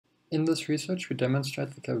In this research, we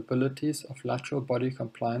demonstrate the capabilities of lateral body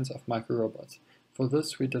compliance of microrobots. For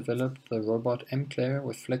this, we developed the robot mCLARI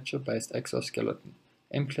with flexure-based exoskeleton.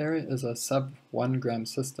 mCLARI is a sub-1 gram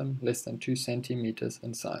system, less than 2 centimeters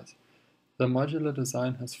in size. The modular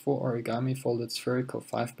design has 4 origami-folded spherical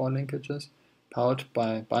 5-bar linkages, powered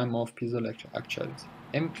by bimorph piezoelectric actuators.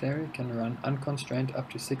 mCLARI can run unconstrained up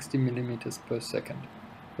to 60 mm per second.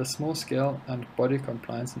 The small scale and body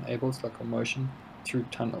compliance enables locomotion through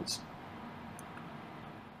tunnels.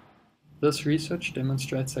 This research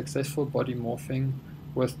demonstrates successful body morphing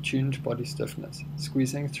with tuned body stiffness,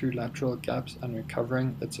 squeezing through lateral gaps and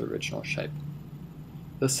recovering its original shape.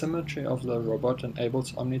 The symmetry of the robot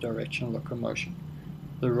enables omnidirectional locomotion.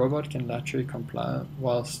 The robot can laterally comply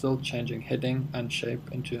while still changing heading and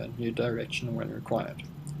shape into a new direction when required.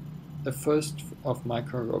 A first of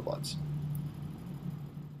micro robots.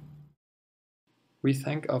 We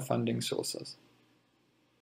thank our funding sources.